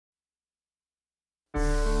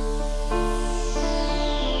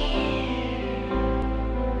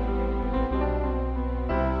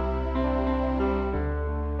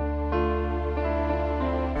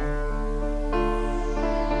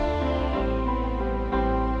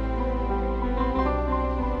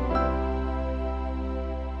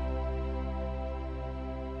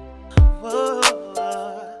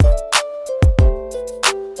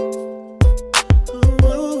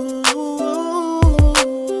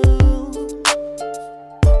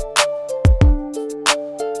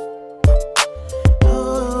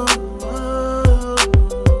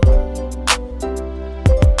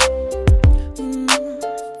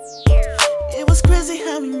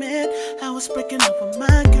breaking up with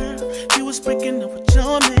my girl, you was breaking up with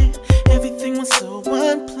your man. Everything was so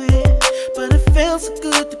unplanned, but it felt so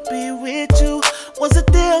good to be with you. Was a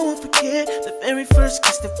day I won't forget, the very first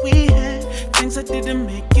kiss that we had. Things I did to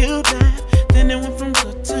make you laugh, then it went from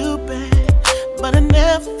good to bad. But I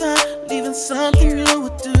never thought leaving something you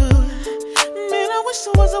would do. Man, I wish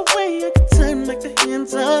there was a way I could turn back the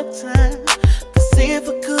hands of time. Cause if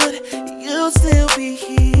I could, you'd still be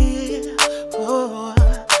here. Oh,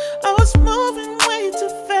 I was moving way too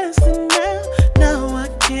fast and now I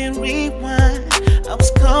can't rewind. I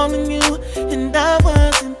was calling you and I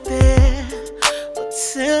wasn't there. But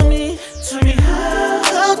tell me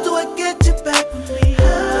how do I get you back with me?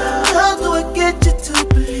 How do I get you to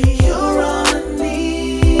believe you're all I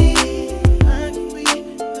need? I can be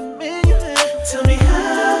the man you have. Tell me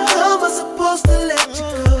how am I supposed to let you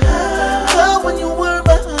go? How when you were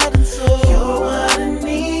my heart and soul? You're what I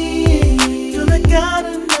need. Girl, I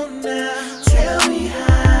gotta know now. Tell me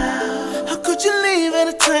how could you leave at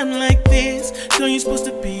a time like this? Girl, you're supposed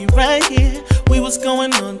to be right here. We was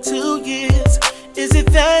going on 2 years. Is it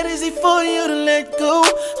that easy for you to let go?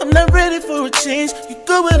 I'm not ready for a change. You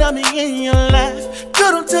go without me in your life.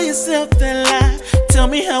 Girl, don't tell yourself that lie. Tell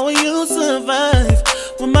me how will you survive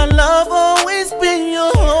when my love always been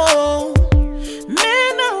your home?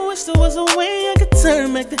 Man, I wish there was a way I could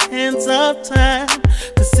turn back the hands of time.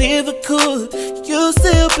 Cause if I could, you'd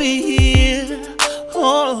still be here.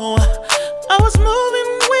 Oh, I was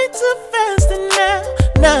moving way too fast and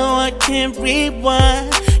now I can't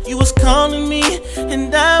rewind. You was calling me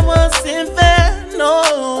and I wasn't there.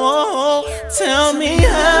 No, tell me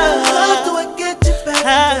how do I get you back?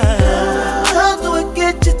 How do I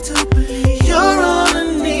get you to believe you're all I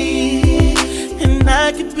need? And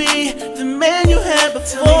I could be the man you had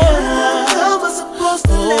before. How am I supposed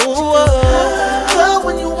to let you go? How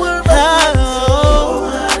when you were my you're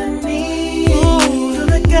what I need.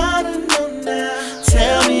 Girl, I gotta know now.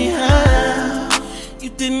 Tell me how you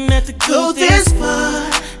didn't have to go this far.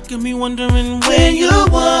 Got me wondering where you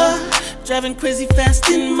were, driving crazy fast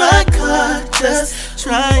in my car, just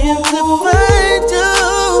trying to find you.